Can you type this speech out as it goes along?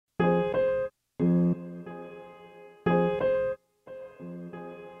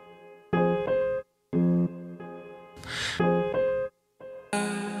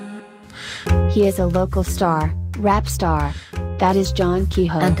He is a local star, rap star. That is John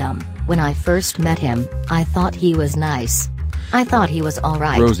Kehoe. And when I first met him, I thought he was nice. I thought he was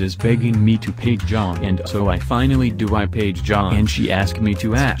alright. Rose is begging me to page John, and so I finally do. I page John, and she asked me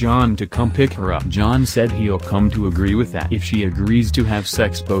to ask John to come pick her up. John said he'll come to agree with that if she agrees to have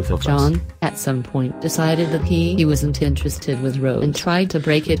sex, both of us. John, at some point, decided that he wasn't interested with Rose and tried to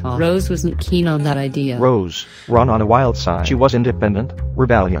break it off. Rose wasn't keen on that idea. Rose, run on a wild side. She was independent,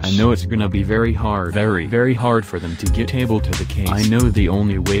 rebellious. I know it's gonna be very hard, very hard for them to get able to the case. I know the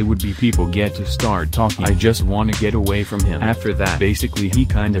only way would be people get to start talking. I just wanna get away from him. After that, basically he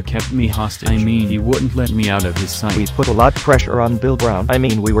kinda kept me hostage. I mean, he wouldn't let me out of his sight. We put a lot of pressure on Bill Brown. I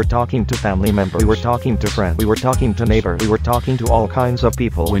mean, we were talking to family members, we were talking to friends, we were talking to neighbors, we were talking to all kinds of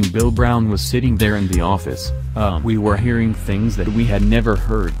people. When Bill Brown was sitting there in the office, we were hearing things that we had never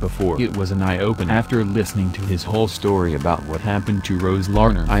heard before. It was an eye-opener. After listening to his whole story about what happened to Rose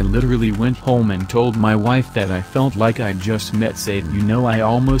Larner, I literally went home and told my wife that I felt like I just met Satan. You know, I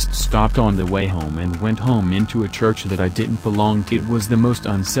almost stopped on the way home and went home into a church that I didn't belong to. It was the most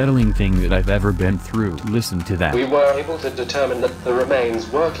unsettling thing that I've ever been through. To listen to that. We were able to determine that the remains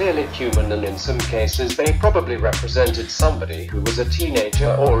were clearly human, and in some cases they probably represented somebody who was a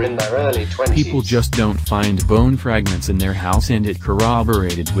teenager or in their early 20s. People just don't find bone fragments in their house, and it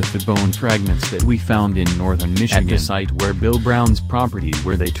corroborated with the bone fragments that we found in northern Michigan, at the site where Bill Brown's property,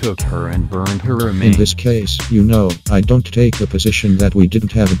 where they took her and burned her remains. In this case, you know, I don't take the position that we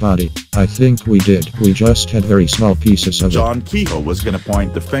didn't have a body. I think we did. We just had very small pieces of John Kehoe was gonna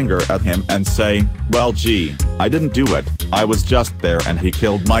point the finger at him and say, well gee, I didn't do it, I was just there and he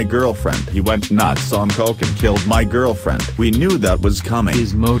killed my girlfriend. He went nuts on coke and killed my girlfriend. We knew that was coming.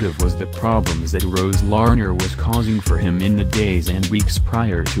 His motive was the problems that Rose Larner was causing for him in the days and weeks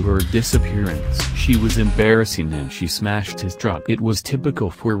prior to her disappearance. She was embarrassing and she smashed his truck. It was typical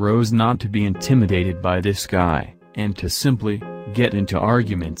for Rose not to be intimidated by this guy, and to simply get into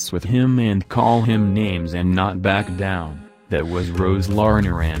arguments with him and call him names and not back down. That was Rose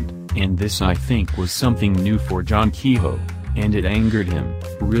Larner, and this I think was something new for John Kehoe, and it angered him,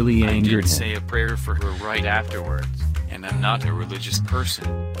 really angered him. I did say a prayer for her right afterwards, and I'm not a religious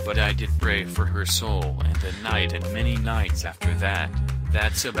person, but I did pray for her soul, and a night and many nights after that.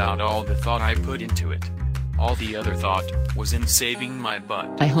 That's about all the thought I put into it. All the other thought was in saving my butt.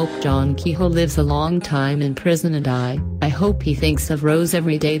 I hope John Kehoe lives a long time in prison, and I hope he thinks of Rose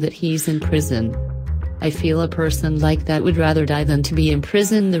every day that he's in prison. I feel a person like that would rather die than to be in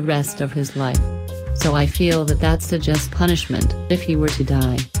prison the rest of his life. So I feel that that's a just punishment. If he were to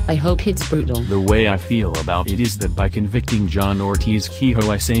die, I hope it's brutal. The way I feel about it is that by convicting John Ortiz Kehoe,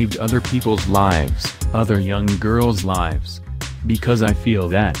 I saved other people's lives, other young girls' lives. Because I feel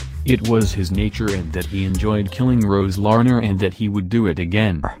that it was his nature, and that he enjoyed killing Rose Larner, and that he would do it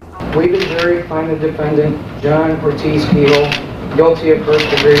again. We, the jury, find the defendant, John Ortiz Kehoe, guilty of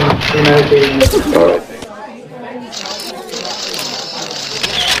first-degree premeditated murder.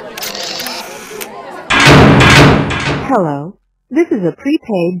 Hello, this is a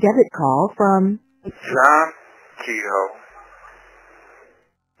prepaid debit call from John Kehoe,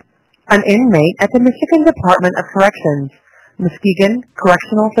 an inmate at the Michigan Department of Corrections, Muskegon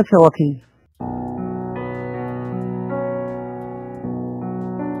Correctional Facility.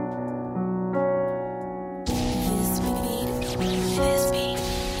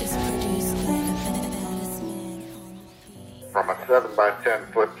 from a 7 by 10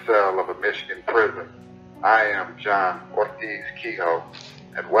 foot cell of a Michigan prison, I am John Ortiz Kehoe,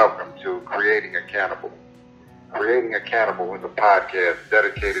 and welcome to Creating a Cannibal. Creating a Cannibal is a podcast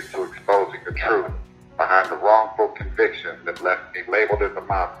dedicated to exposing the truth behind the wrongful conviction that left me labeled as a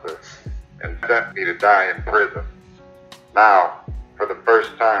monster and sent me to die in prison. Now, for the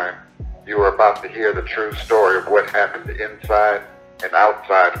first time, you are about to hear the true story of what happened inside and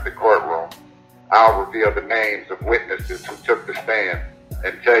outside of the courtroom. I'll reveal the names of witnesses who took the stand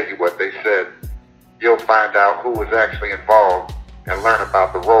and tell you what they said. You'll find out who was actually involved and learn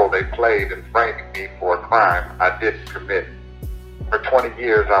about the role they played in framing me for a crime I didn't commit. For 20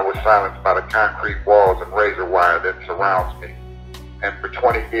 years, I was silenced by the concrete walls and razor wire that surrounds me. And for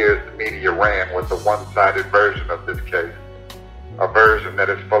 20 years, the media ran with a one-sided version of this case. A version that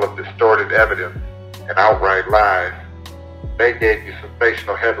is full of distorted evidence and outright lies. They gave you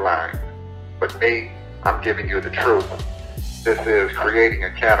sensational headlines, but me, I'm giving you the truth. This is Creating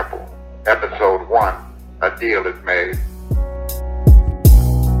a Cannibal, Episode 1, A Deal is Made.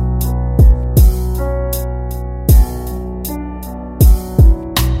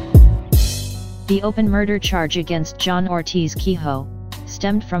 The open murder charge against John Ortiz Kehoe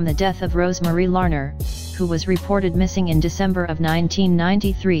stemmed from the death of Rose Marie Larner, who was reported missing in December of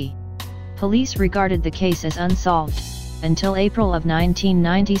 1993. Police regarded the case as unsolved, until April of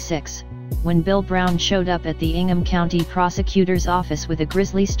 1996, when Bill Brown showed up at the Ingham County Prosecutor's Office with a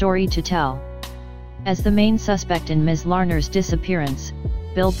grisly story to tell. As the main suspect in Ms. Larner's disappearance,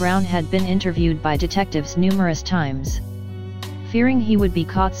 Bill Brown had been interviewed by detectives numerous times. Fearing he would be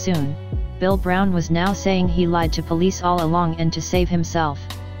caught soon, Bill Brown was now saying he lied to police all along, and to save himself,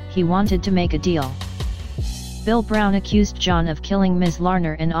 he wanted to make a deal. Bill Brown accused John of killing Ms.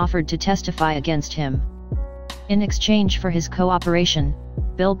 Larner and offered to testify against him. In exchange for his cooperation,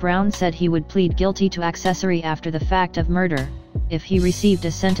 Bill Brown said he would plead guilty to accessory after the fact of murder, if he received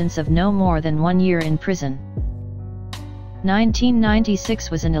a sentence of no more than 1 year in prison. 1996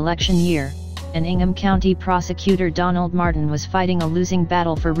 was an election year, and Ingham County Prosecutor Donald Martin was fighting a losing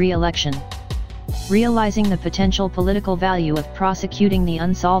battle for re-election. Realizing the potential political value of prosecuting the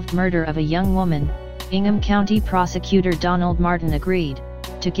unsolved murder of a young woman, Ingham County Prosecutor Donald Martin agreed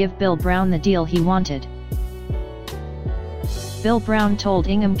to give Bill Brown the deal he wanted. Bill Brown told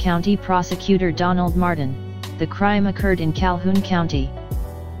Ingham County Prosecutor Donald Martin, the crime occurred in Calhoun County.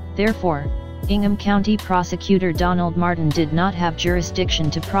 Therefore, Ingham County Prosecutor Donald Martin did not have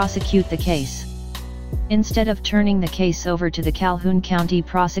jurisdiction to prosecute the case. Instead of turning the case over to the Calhoun County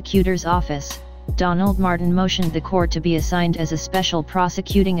Prosecutor's Office, Donald Martin motioned the court to be assigned as a special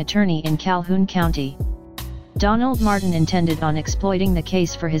prosecuting attorney in Calhoun County. Donald Martin intended on exploiting the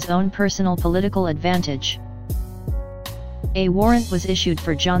case for his own personal political advantage. A warrant was issued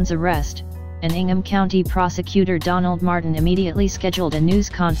for John's arrest, and Ingham County Prosecutor Donald Martin immediately scheduled a news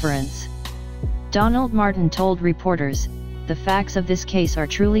conference. Donald Martin told reporters, "The facts of this case are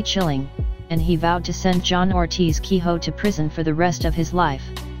truly chilling," and he vowed to send John Ortiz Kehoe to prison for the rest of his life.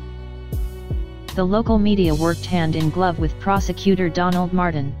 The local media worked hand in glove with Prosecutor Donald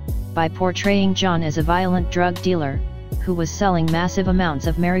Martin, by portraying John as a violent drug dealer, who was selling massive amounts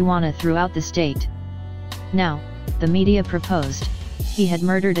of marijuana throughout the state. Now, the media proposed, he had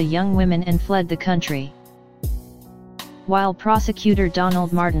murdered a young woman and fled the country. While Prosecutor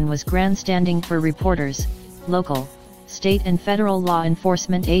Donald Martin was grandstanding for reporters, local, state and federal law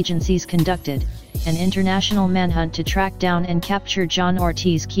enforcement agencies conducted an international manhunt to track down and capture John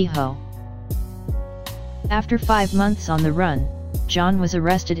Ortiz Kehoe. After 5 months on the run, John was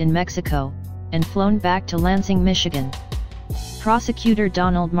arrested in Mexico, and flown back to Lansing, Michigan. Prosecutor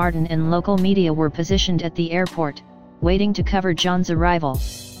Donald Martin and local media were positioned at the airport, waiting to cover John's arrival.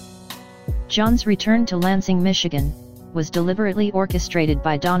 John's return to Lansing, Michigan, was deliberately orchestrated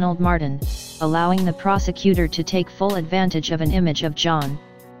by Donald Martin, allowing the prosecutor to take full advantage of an image of John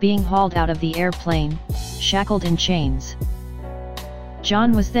being hauled out of the airplane, shackled in chains.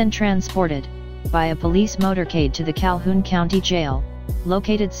 John was then transported by a police motorcade to the Calhoun County Jail,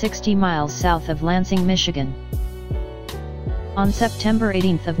 located 60 miles south of Lansing, Michigan. On September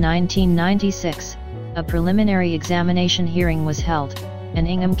 18 of 1996, a preliminary examination hearing was held, and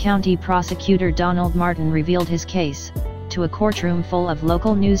Ingham County Prosecutor Donald Martin revealed his case to a courtroom full of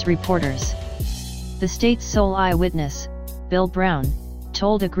local news reporters. The state's sole eyewitness, Bill Brown,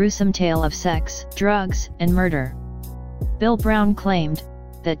 told a gruesome tale of sex, drugs, and murder. Bill Brown claimed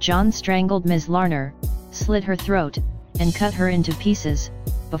that John strangled Ms. Larner, slit her throat, and cut her into pieces,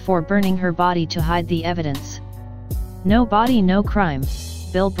 before burning her body to hide the evidence. "No body, no crime,"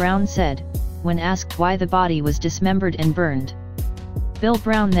 Bill Brown said, when asked why the body was dismembered and burned. Bill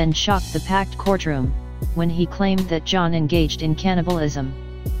Brown then shocked the packed courtroom, when he claimed that John engaged in cannibalism.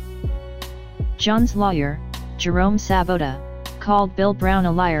 John's lawyer, Jerome Sabota, called Bill Brown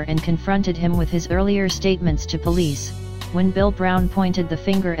a liar and confronted him with his earlier statements to police, when Bill Brown pointed the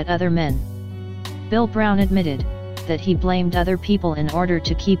finger at other men. Bill Brown admitted that he blamed other people in order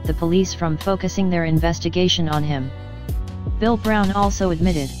to keep the police from focusing their investigation on him. Bill Brown also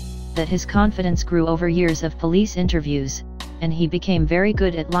admitted that his confidence grew over years of police interviews, and he became very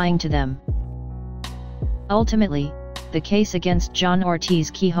good at lying to them. Ultimately, the case against John Ortiz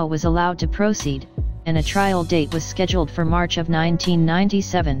Kehoe was allowed to proceed, and a trial date was scheduled for March of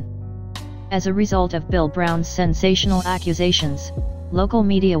 1997. As a result of Bill Brown's sensational accusations, local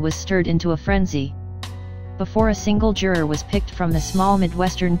media was stirred into a frenzy. Before a single juror was picked from the small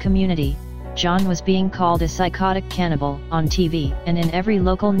Midwestern community, John was being called a psychotic cannibal on TV and in every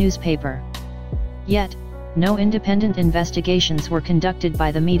local newspaper. Yet, no independent investigations were conducted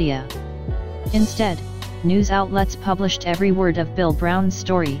by the media. Instead, news outlets published every word of Bill Brown's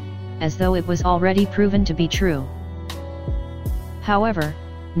story, as though it was already proven to be true. However,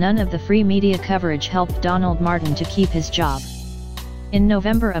 none of the free media coverage helped Donald Martin to keep his job. In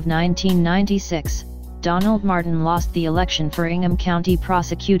November of 1996, Donald Martin lost the election for Ingham County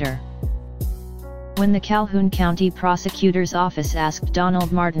prosecutor. When the Calhoun County Prosecutor's Office asked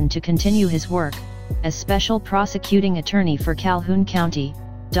Donald Martin to continue his work as special prosecuting attorney for Calhoun County,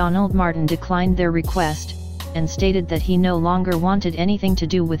 Donald Martin declined their request, and stated that he no longer wanted anything to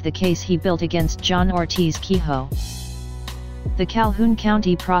do with the case he built against John Ortiz Kehoe. The Calhoun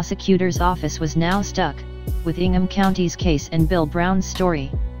County Prosecutor's Office was now stuck with Ingham County's case and Bill Brown's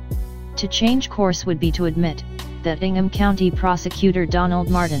story. To change course would be to admit that Ingham County Prosecutor Donald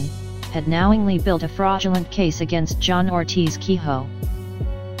Martin had knowingly built a fraudulent case against John Ortiz Kehoe.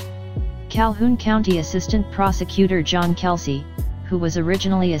 Calhoun County Assistant Prosecutor John Kelsey, who was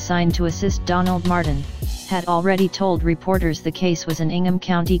originally assigned to assist Donald Martin, had already told reporters the case was an Ingham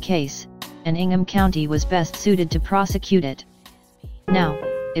County case, and Ingham County was best suited to prosecute it. Now,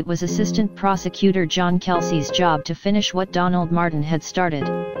 it was Assistant Prosecutor John Kelsey's job to finish what Donald Martin had started.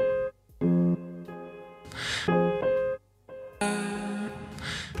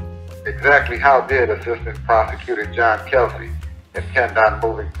 Exactly how did Assistant Prosecutor John Kelsey intend on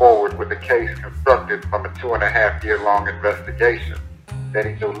moving forward with a case constructed from a 2.5-year-long investigation that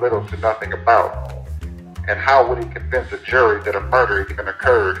he knew little to nothing about? And how would he convince a jury that a murder even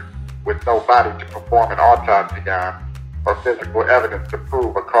occurred with no body to perform an autopsy on or physical evidence to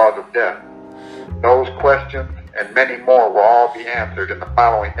prove a cause of death? Those questions and many more will all be answered in the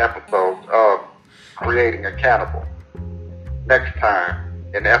following episodes of Creating a Cannibal. Next time,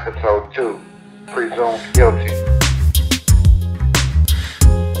 in episode 2, Presumed Guilty.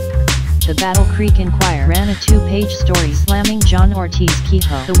 The Battle Creek Enquirer ran a 2-page story slamming John Ortiz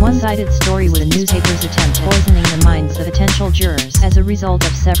Kehoe. The one-sided story was the newspaper's attempt at poisoning the minds of potential jurors as a result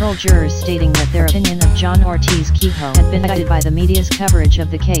of several jurors stating that their opinion of John Ortiz Kehoe had been guided by the media's coverage of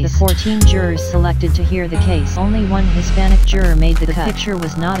the case. The 14 jurors selected to hear the case, only one Hispanic juror made the cut. The picture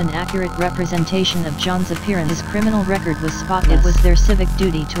was not an accurate representation of John's appearance. His criminal record was spotless. It was their civic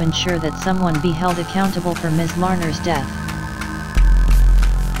duty to ensure that someone be held accountable for Ms. Larner's death.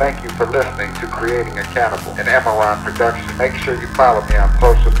 Thank you for listening to Creating a Cannibal, an Emeron production. Make sure you follow me on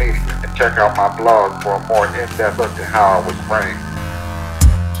social media and check out my blog for a more in-depth look at how I was framed.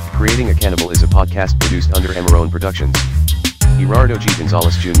 Creating a Cannibal is a podcast produced under Emeron Productions. Gerardo G.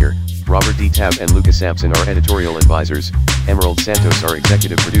 Gonzalez Jr., Robert D. Tabb and Lucas Sampson are editorial advisors, Emerald Santos our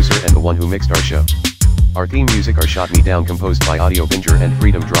executive producer and the one who mixed our show. Our theme music are Shot Me Down composed by Audio Binger and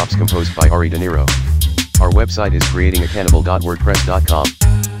Freedom Drops composed by Ari De Niro. Our website is creatingacannibal.wordpress.com.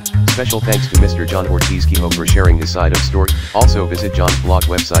 Special thanks to Mr. John Ortiz Kehoe for sharing his side of story. Also visit John's blog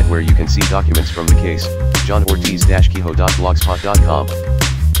website where you can see documents from the case, johnortiz-kehoe.blogspot.com.